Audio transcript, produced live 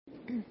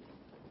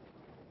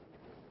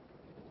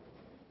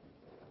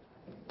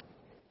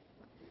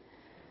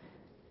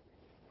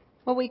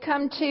Well, we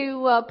come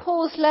to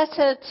Paul's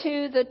letter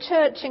to the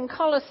church in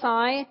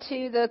Colossae,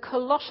 to the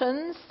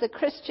Colossians, the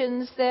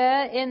Christians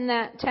there in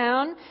that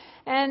town.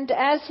 And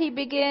as he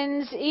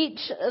begins each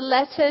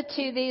letter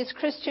to these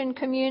Christian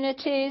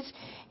communities,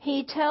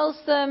 he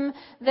tells them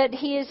that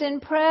he is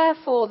in prayer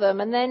for them.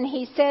 And then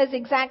he says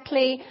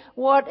exactly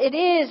what it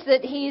is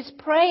that he's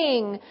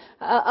praying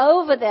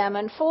over them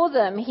and for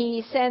them.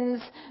 He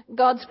sends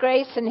God's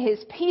grace and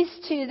his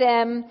peace to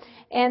them,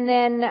 and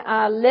then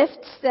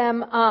lifts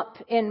them up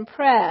in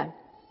prayer.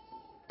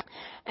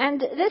 And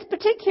this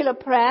particular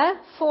prayer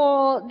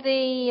for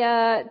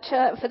the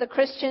church, for the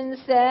Christians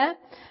there,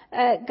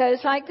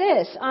 goes like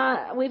this: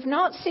 we've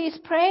not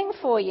ceased praying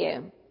for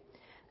you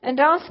and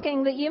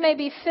asking that you may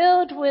be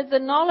filled with the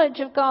knowledge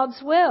of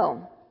God's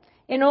will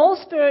in all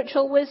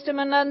spiritual wisdom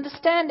and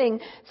understanding,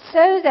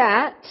 so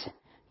that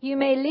you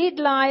may lead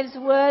lives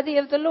worthy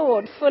of the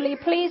Lord, fully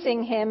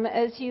pleasing him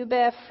as you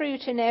bear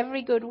fruit in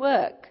every good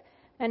work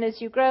and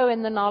as you grow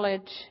in the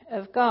knowledge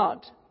of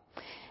God.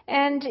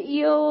 And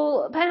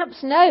you'll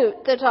perhaps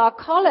note that our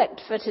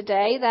collect for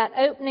today, that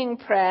opening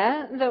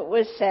prayer that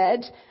was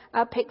said,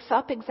 picks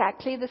up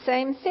exactly the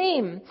same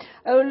theme.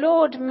 O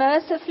Lord,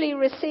 mercifully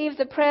receive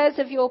the prayers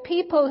of your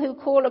people who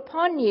call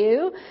upon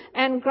you,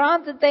 and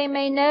grant that they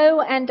may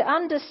know and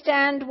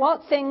understand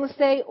what things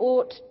they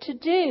ought to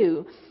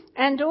do,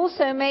 and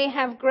also may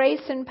have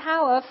grace and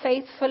power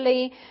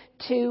faithfully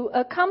to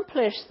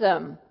accomplish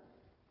them.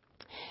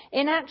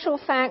 In actual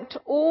fact,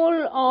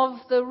 all of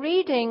the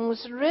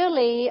readings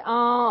really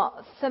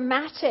are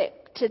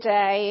thematic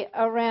today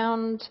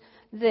around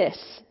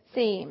this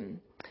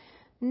theme.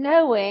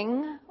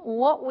 Knowing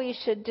what we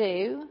should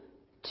do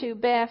to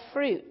bear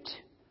fruit.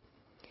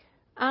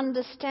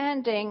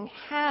 Understanding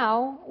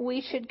how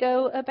we should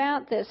go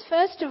about this.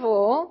 First of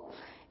all,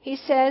 he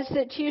says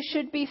that you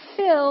should be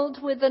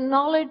filled with the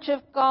knowledge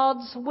of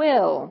God's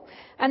will.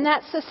 And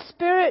that's a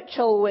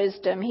spiritual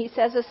wisdom. He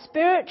says a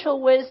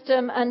spiritual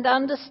wisdom and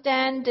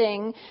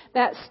understanding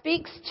that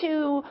speaks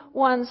to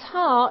one's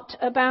heart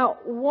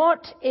about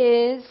what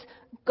is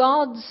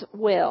God's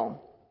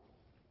will.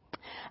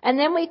 And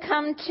then we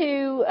come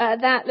to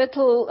that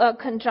little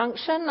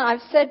conjunction.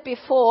 I've said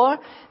before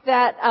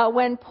that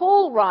when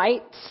Paul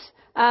writes,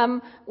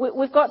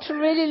 we've got to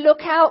really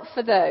look out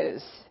for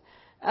those.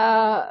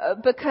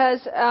 Because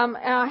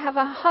I have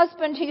a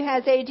husband who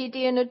has ADD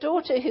and a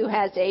daughter who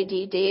has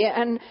ADD,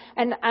 and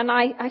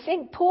I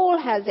think Paul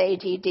has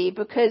ADD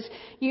because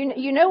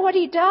you know what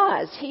he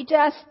does. He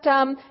just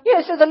so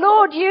the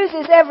Lord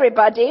uses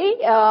everybody,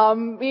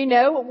 however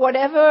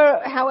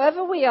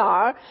we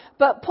are.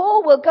 But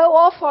Paul will go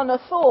off on a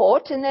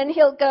thought, and then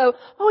he'll go,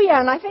 oh yeah,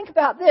 and I think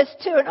about this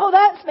too, and oh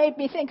that's made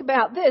me think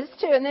about this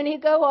too, and then he'll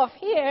go off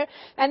here,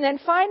 and then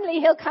finally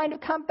he'll kind of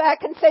come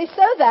back and say,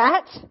 so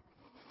that.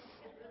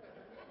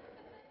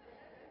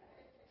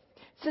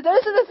 So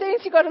those are the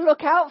things you've got to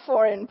look out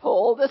for in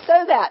Paul, the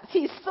so that.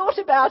 He's thought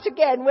about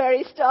again where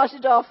he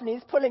started off and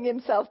he's pulling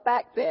himself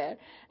back there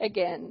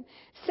again.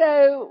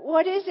 So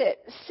what is it?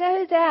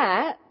 So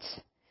that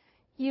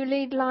you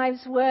lead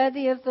lives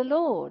worthy of the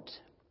Lord,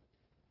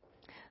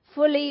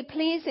 fully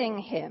pleasing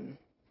him.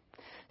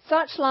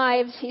 Such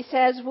lives, he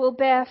says, will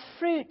bear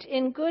fruit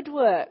in good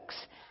works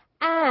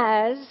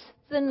as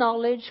the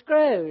knowledge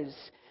grows.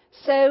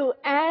 So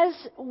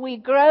as we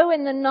grow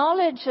in the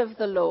knowledge of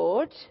the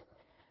Lord,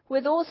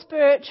 with all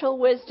spiritual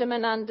wisdom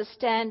and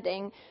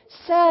understanding,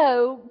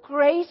 so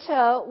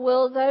greater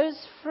will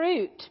those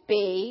fruit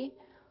be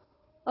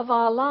of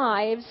our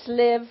lives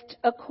lived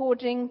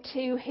according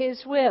to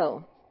his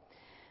will.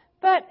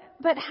 But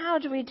how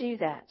do we do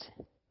that?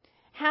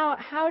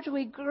 How do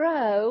we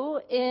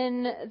grow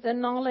in the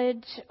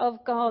knowledge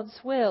of God's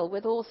will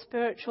with all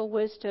spiritual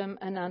wisdom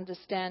and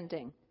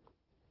understanding?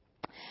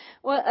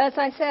 Well, as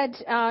I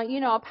said,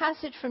 our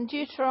passage from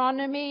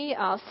Deuteronomy,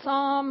 our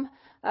Psalm,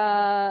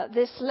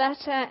 this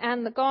letter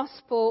and the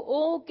gospel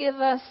all give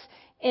us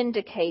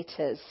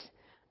indicators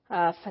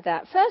for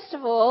that. First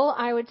of all,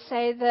 I would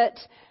say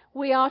that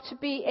we are to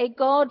be a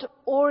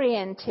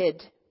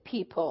God-oriented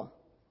people.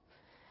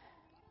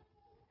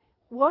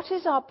 What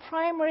is our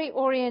primary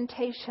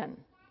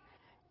orientation?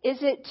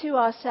 Is it to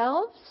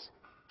ourselves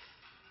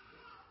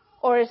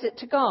or is it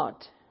to God?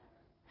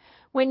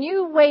 When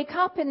you wake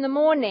up in the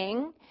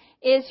morning,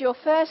 is your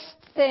first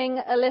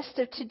thing a list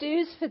of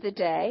to-dos for the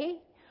day?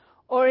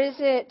 Or is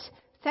it,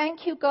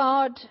 thank you,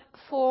 God,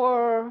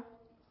 for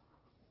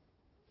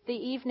the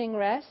evening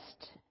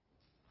rest,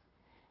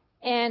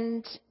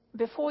 and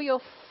before your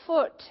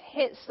foot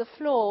hits the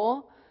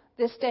floor,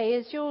 this day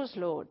is yours,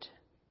 Lord.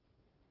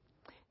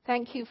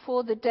 Thank you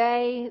for the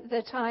day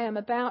that I am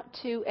about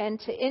to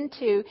enter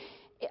into.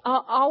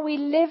 Are we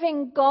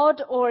living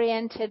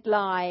God-oriented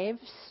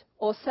lives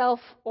or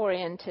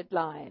self-oriented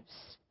lives?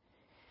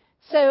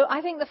 So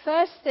I think the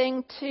first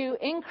thing to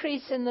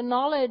increase in the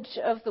knowledge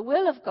of the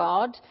will of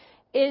God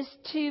is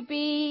to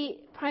be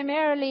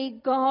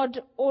primarily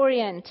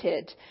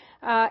God-oriented.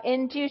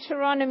 In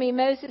Deuteronomy,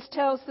 Moses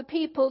tells the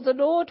people, the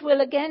Lord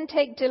will again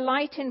take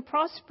delight in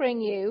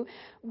prospering you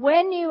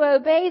when you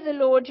obey the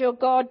Lord your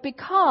God,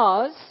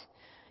 because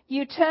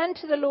You turn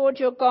to the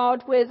Lord your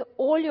God with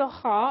all your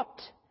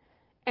heart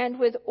and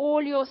with all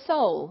your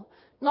soul,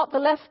 not the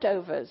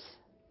leftovers,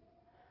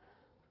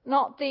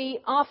 not the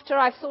after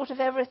I've thought of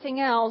everything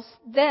else,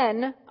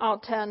 then I'll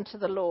turn to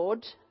the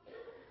Lord,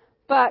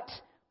 but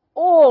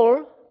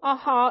all our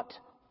heart,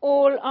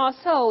 all our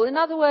soul. In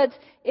other words,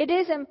 it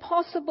is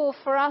impossible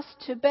for us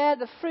to bear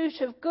the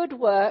fruit of good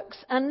works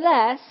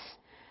unless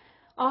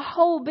our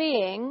whole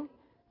being,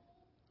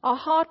 our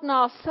heart and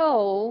our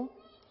soul,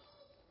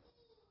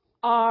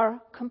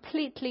 are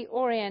completely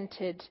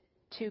oriented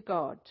to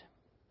God.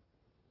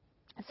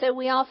 So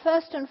we are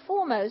first and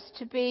foremost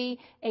to be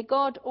a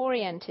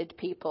God-oriented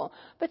people.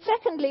 But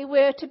secondly,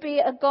 we're to be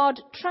a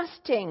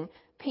God-trusting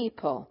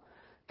people.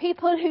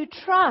 People who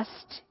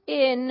trust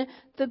in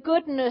the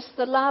goodness,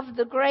 the love,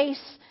 the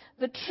grace,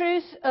 the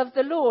truth of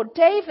the Lord.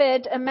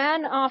 David, a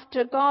man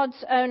after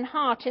God's own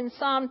heart, in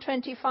Psalm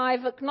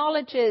 25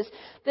 acknowledges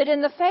that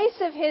in the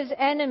face of his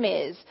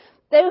enemies,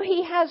 though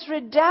he has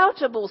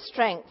redoubtable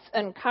strength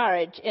and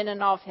courage in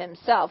and of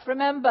himself.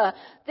 Remember,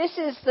 this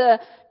is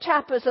the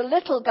chap as a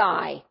little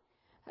guy,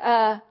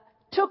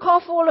 took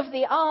off all of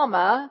the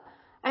armor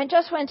and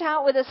just went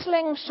out with a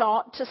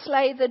slingshot to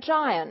slay the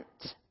giant.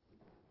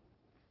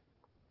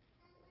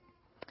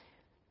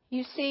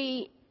 You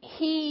see,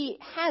 he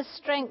has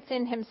strength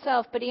in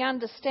himself, but he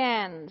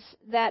understands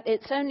that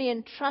it's only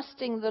in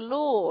trusting the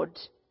Lord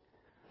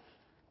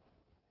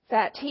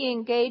that he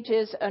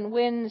engages and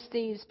wins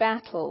these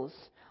battles.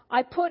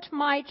 I put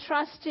my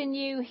trust in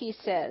you, he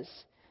says.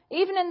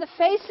 Even in the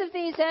face of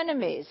these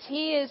enemies,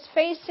 he is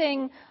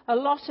facing a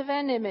lot of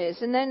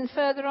enemies. And then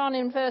further on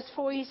in verse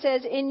 4, he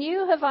says, in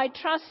you have I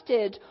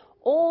trusted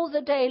all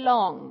the day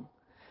long.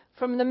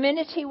 From the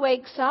minute he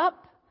wakes up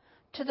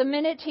to the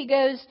minute he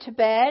goes to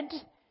bed,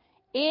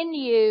 in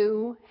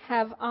you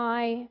have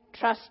I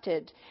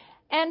trusted.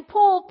 And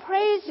Paul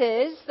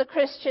praises the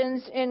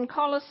Christians in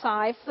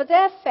Colossae for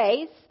their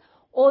faith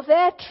or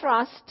their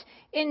trust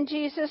in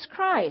Jesus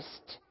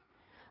Christ.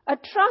 A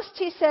trust,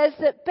 he says,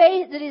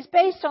 that is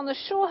based on the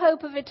sure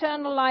hope of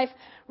eternal life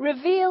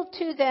revealed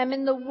to them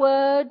in the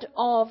word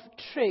of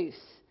truth.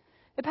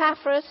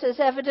 Epaphras has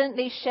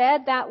evidently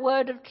shared that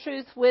word of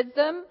truth with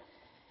them,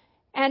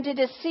 and it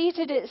has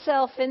seated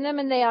itself in them,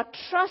 and they are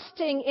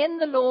trusting in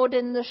the Lord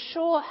in the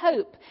sure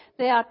hope.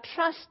 They are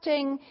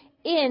trusting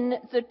in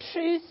the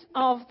truth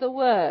of the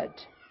word.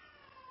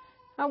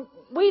 Now,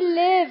 we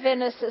live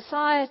in a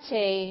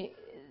society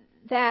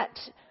that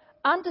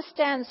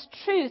understands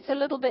truth a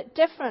little bit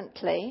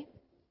differently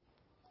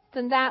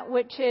than that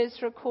which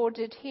is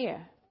recorded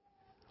here.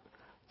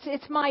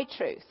 It's my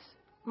truth,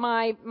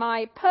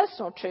 my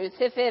personal truth.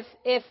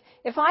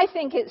 If I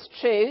think it's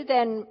true,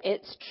 then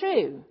it's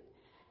true.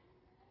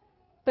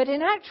 But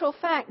in actual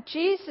fact,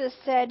 Jesus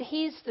said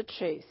he's the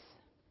truth.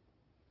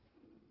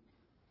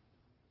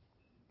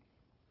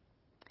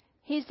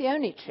 He's the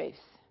only truth.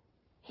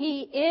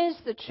 He is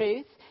the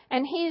truth,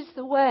 and he's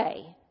the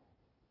way.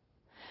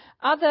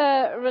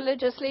 Other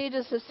religious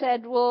leaders have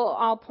said, well,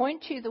 I'll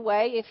point you the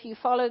way. If you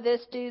follow this,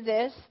 do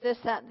this,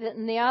 that,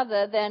 and the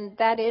other, then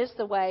that is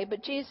the way.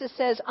 But Jesus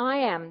says, I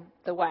am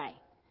the way.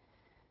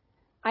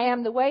 I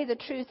am the way, the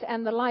truth,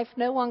 and the life.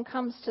 No one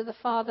comes to the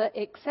Father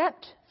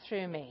except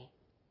through me.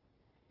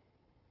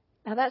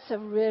 Now that's a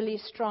really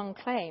strong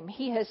claim.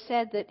 He has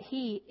said that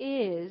he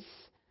is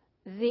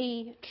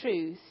the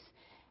truth,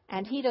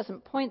 and he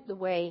doesn't point the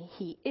way,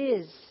 he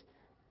is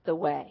the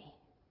way.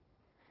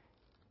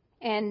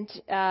 And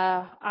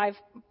I've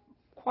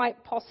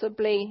quite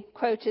possibly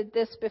quoted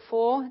this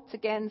before. It's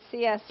again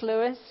C.S.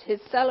 Lewis, his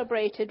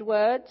celebrated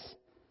words.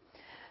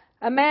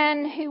 A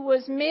man who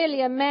was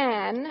merely a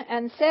man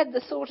and said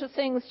the sort of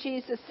things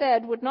Jesus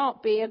said would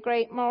not be a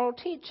great moral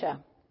teacher.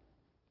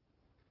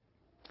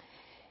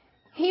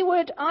 He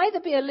would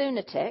either be a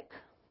lunatic,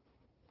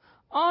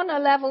 on a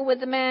level with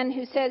the man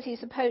who says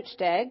he's a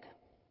poached egg,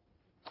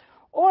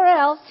 or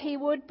else he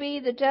would be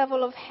the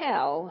devil of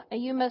hell.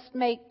 You must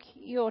make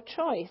your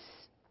choice.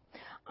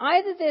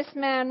 Either this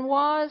man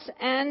was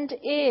and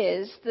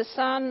is the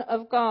Son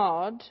of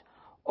God,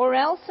 or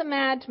else a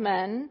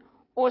madman,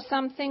 or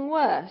something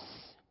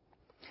worse.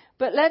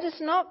 But let us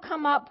not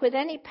come up with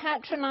any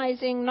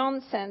patronizing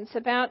nonsense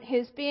about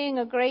his being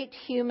a great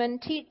human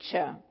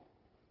teacher.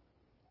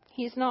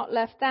 He's not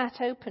left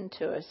that open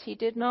to us. He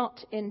did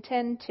not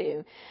intend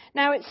to.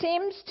 Now, it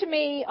seems to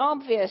me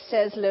obvious,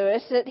 says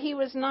Lewis, that he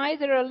was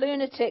neither a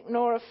lunatic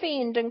nor a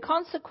fiend, and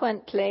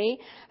consequently,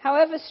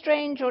 however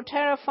strange or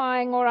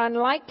terrifying or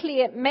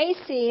unlikely it may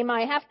seem,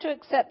 I have to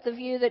accept the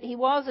view that he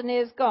was and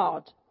is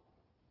God.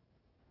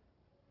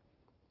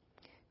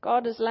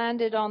 God has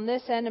landed on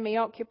this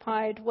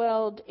enemy-occupied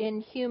world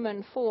in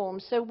human form.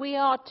 So we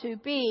are to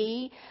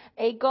be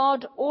a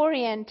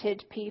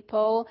God-oriented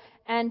people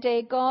and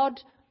a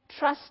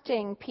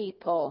God-trusting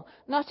people.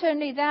 Not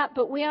only that,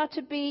 but we are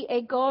to be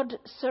a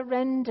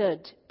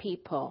God-surrendered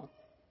people.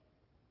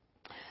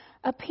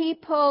 A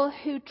people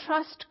who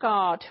trust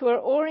God, who are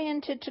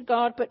oriented to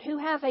God, but who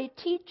have a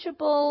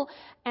teachable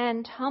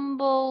and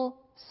humble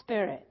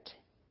spirit.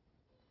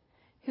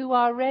 who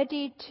are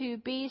ready to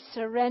be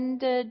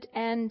surrendered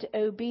and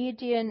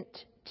obedient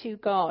to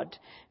God.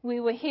 We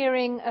were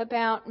hearing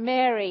about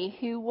Mary,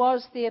 who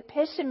was the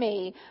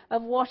epitome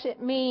of what it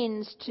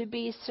means to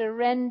be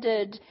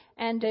surrendered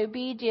and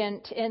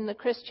obedient in the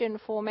Christian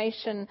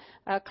formation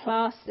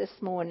class this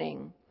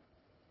morning.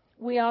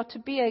 We are to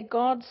be a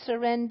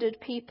God-surrendered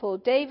people.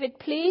 David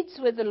pleads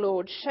with the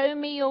Lord, "Show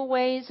me your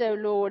ways, O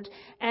Lord,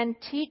 and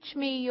teach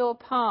me your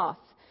path,"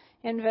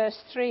 in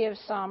verse 3 of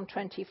Psalm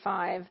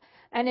 25.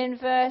 And in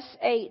verse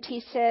 8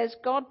 he says,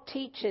 God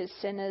teaches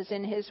sinners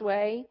in his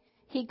way.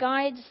 He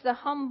guides the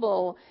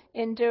humble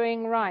in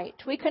doing right.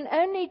 We can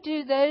only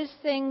do those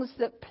things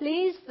that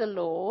please the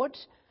Lord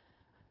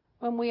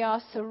when we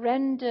are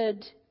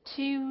surrendered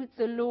to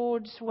the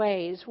Lord's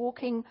ways,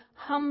 walking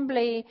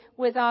humbly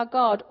with our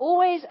God,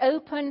 always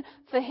open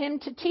for him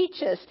to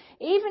teach us,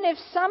 even if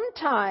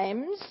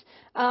sometimes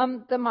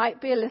there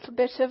might be a little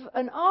bit of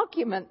an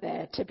argument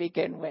there to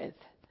begin with.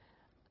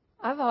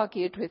 I've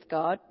argued with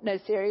God. No,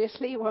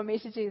 seriously, you want me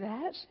to do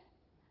that?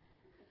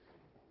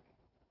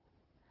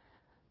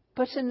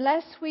 But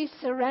unless we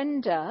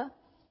surrender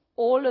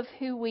all of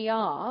who we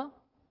are,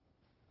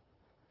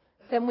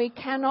 then we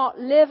cannot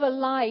live a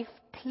life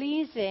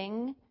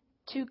pleasing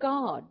to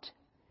God.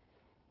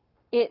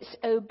 It's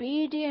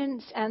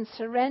obedience and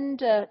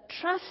surrender,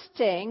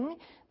 trusting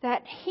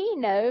that he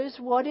knows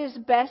what is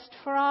best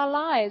for our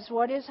lives,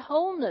 what is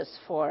wholeness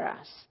for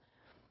us.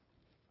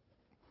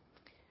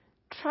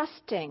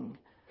 Trusting,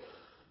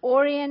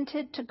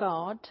 oriented to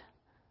God,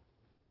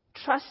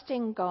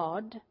 trusting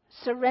God,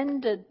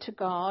 surrendered to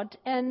God,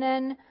 and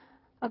then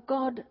a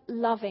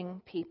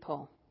God-loving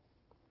people.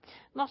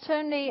 Not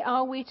only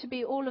are we to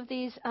be all of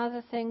these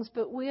other things,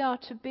 but we are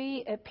to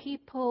be a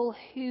people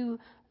who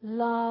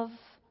love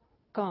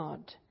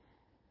God.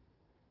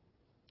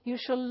 You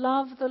shall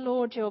love the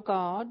Lord your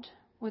God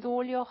with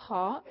all your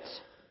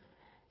heart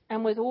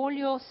and with all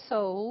your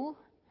soul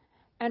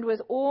and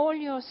with all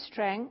your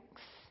strength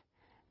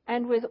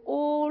and with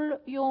all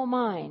your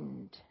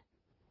mind.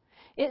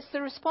 It's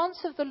the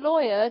response of the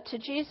lawyer to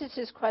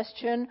Jesus'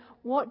 question,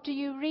 what do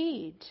you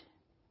read?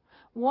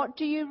 What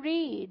do you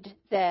read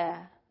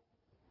there?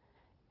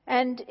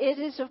 And it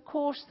is, of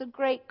course, the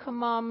great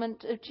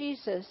commandment of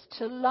Jesus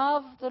to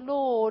love the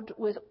Lord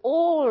with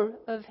all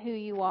of who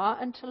you are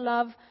and to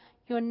love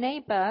your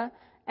neighbor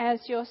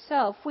as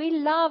yourself. We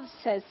love,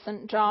 says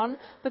St. John,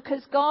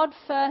 because God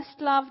first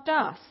loved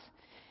us.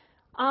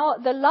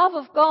 The love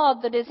of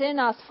God that is in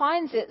us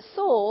finds its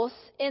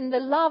source in the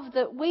love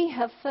that we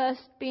have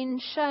first been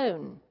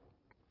shown.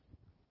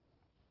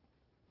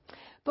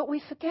 But we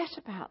forget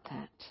about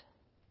that.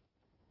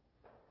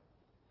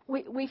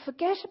 We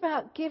forget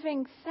about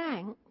giving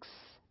thanks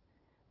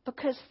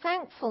because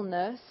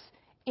thankfulness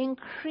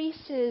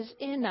increases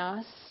in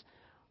us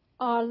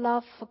our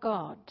love for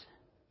God.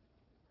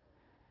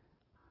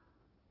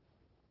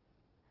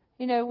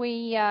 You know,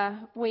 we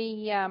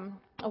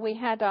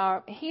had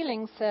our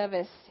healing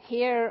service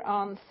here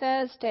on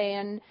Thursday,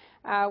 and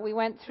we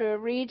went through a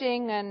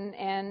reading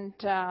and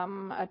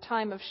a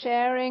time of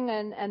sharing,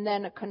 and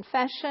then a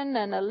confession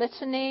and a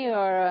litany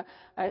or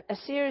a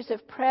series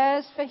of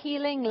prayers for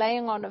healing,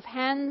 laying on of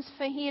hands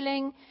for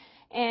healing,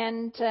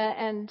 and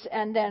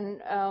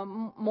then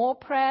more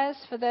prayers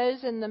for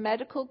those in the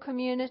medical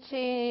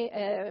community,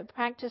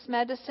 practice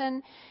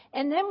medicine,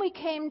 and then we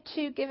came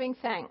to giving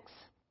thanks.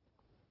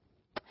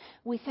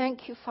 We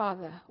thank you,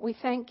 Father. We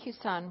thank you,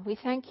 Son. We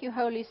thank you,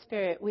 Holy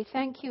Spirit. We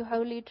thank you,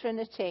 Holy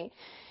Trinity.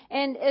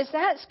 And as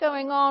that's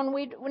going on,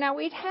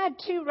 we'd had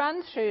 2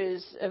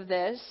 run-throughs of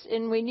this,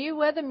 and we knew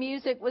where the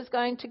music was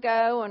going to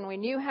go, and we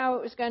knew how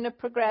it was going to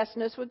progress.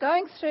 And as we're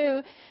going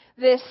through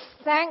this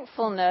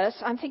thankfulness,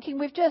 I'm thinking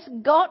we've just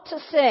got to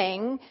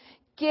sing,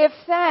 give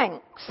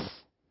thanks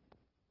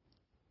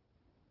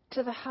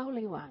to the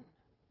Holy One.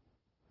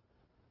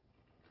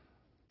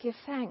 Give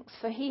thanks,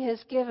 for he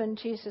has given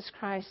Jesus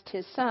Christ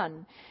his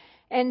Son.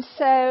 And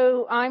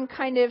so I'm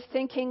kind of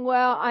thinking,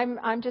 well,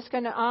 I'm just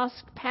going to ask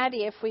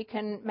Paddy if we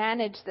can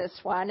manage this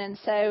one. And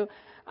so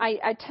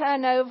I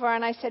turn over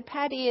and I said,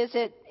 Paddy,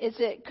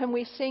 can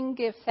we sing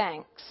Give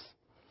Thanks?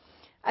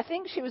 I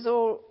think she was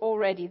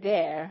already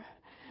there.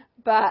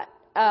 But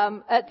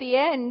at the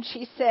end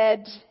she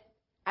said,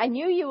 I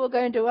knew you were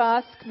going to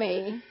ask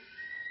me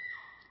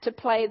to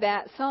play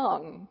that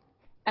song.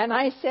 And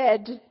I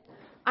said,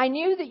 I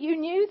knew that you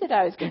knew that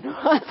I was going to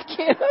ask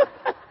you.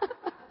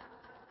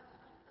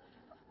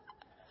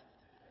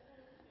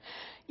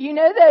 You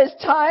know those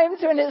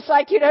times when it's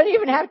like you don't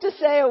even have to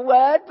say a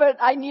word, but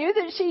I knew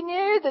that she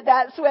knew that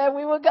that's where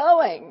we were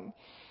going.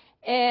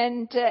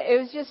 And it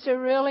was just a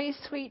really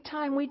sweet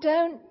time. We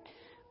don't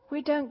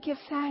give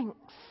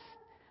thanks.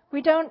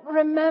 We don't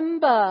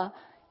remember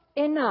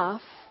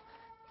enough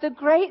the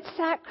great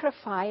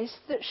sacrifice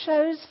that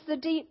shows the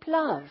deep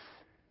love.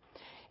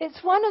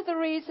 It's one of the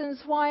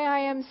reasons why I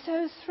am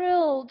so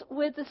thrilled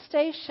with the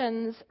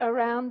stations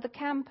around the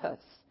campus,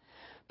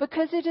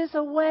 because it is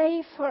a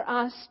way for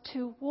us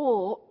to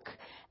walk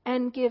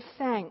and give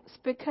thanks.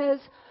 Because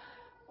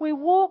We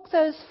walk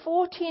those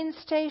 14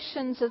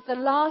 stations of the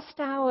last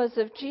hours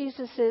of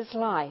Jesus'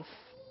 life,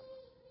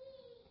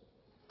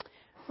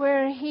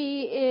 where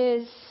he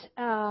is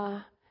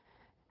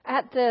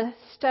at the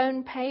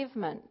stone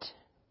pavement,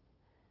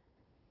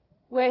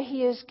 where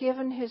he is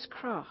given his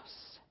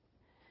cross,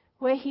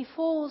 where he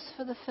falls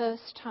for the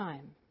first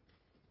time,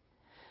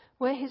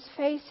 where his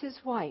face is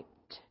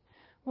wiped,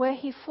 where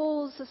he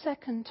falls the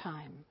second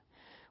time,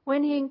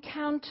 when he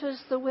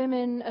encounters the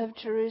women of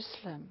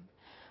Jerusalem,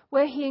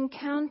 where he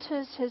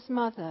encounters his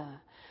mother,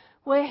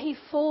 where he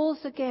falls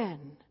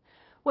again,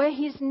 where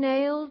he's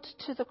nailed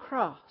to the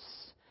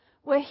cross,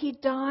 where he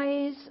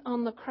dies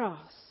on the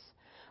cross,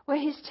 where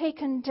he's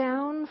taken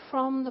down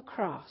from the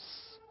cross,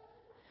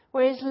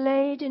 where he's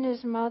laid in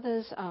his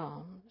mother's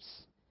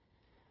arms,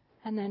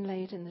 and then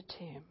laid in the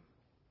tomb.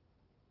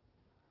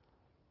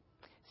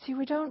 See,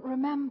 we don't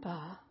remember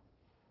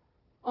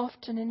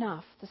often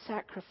enough the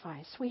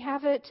sacrifice. We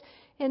have it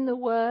in the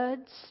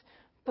words,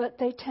 but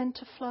they tend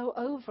to flow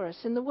over us.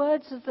 In the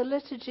words of the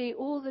liturgy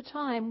all the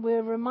time,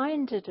 we're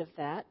reminded of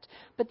that,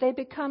 but they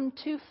become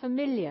too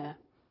familiar.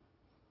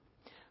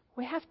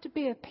 We have to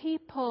be a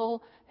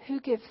people who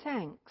give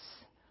thanks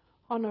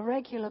on a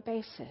regular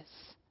basis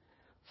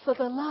for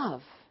the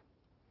love.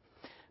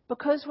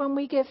 Because when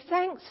we give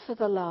thanks for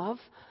the love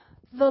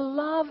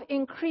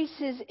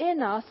increases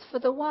in us for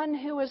the one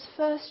who has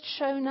first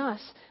shown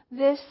us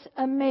this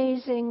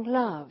amazing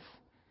love.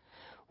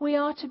 We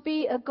are to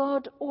be a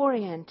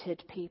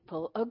God-oriented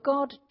people, a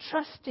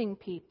God-trusting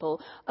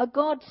people, a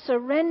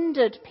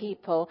God-surrendered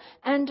people,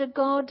 and a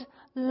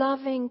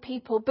God-loving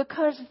people,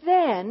 because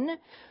then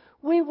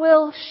we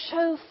will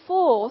show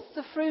forth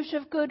the fruit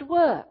of good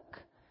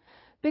work.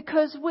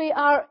 Because we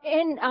are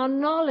in our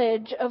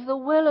knowledge of the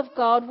will of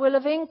God will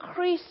have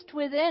increased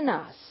within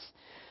us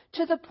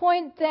to the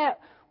point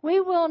that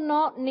we will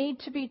not need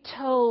to be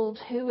told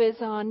who is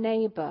our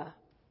neighbor.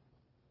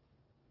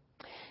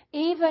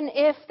 Even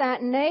if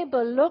that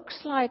neighbor looks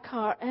like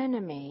our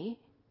enemy,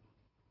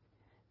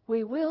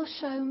 we will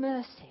show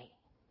mercy.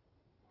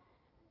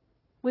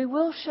 We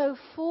will show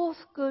forth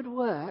good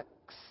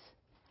works,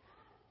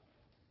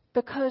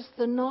 because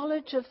the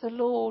knowledge of the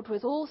Lord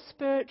with all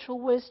spiritual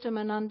wisdom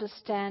and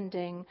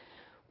understanding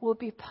will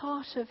be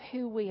part of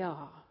who we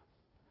are.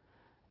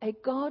 A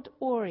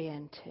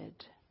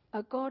God-oriented,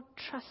 a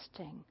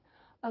God-trusting,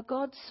 a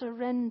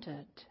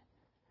God-surrendered,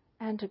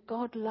 and a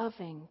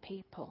God-loving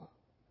people.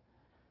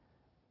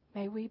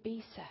 May we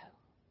be so.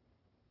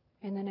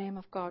 In the name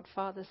of God,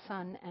 Father,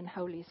 Son, and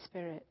Holy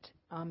Spirit.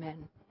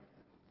 Amen.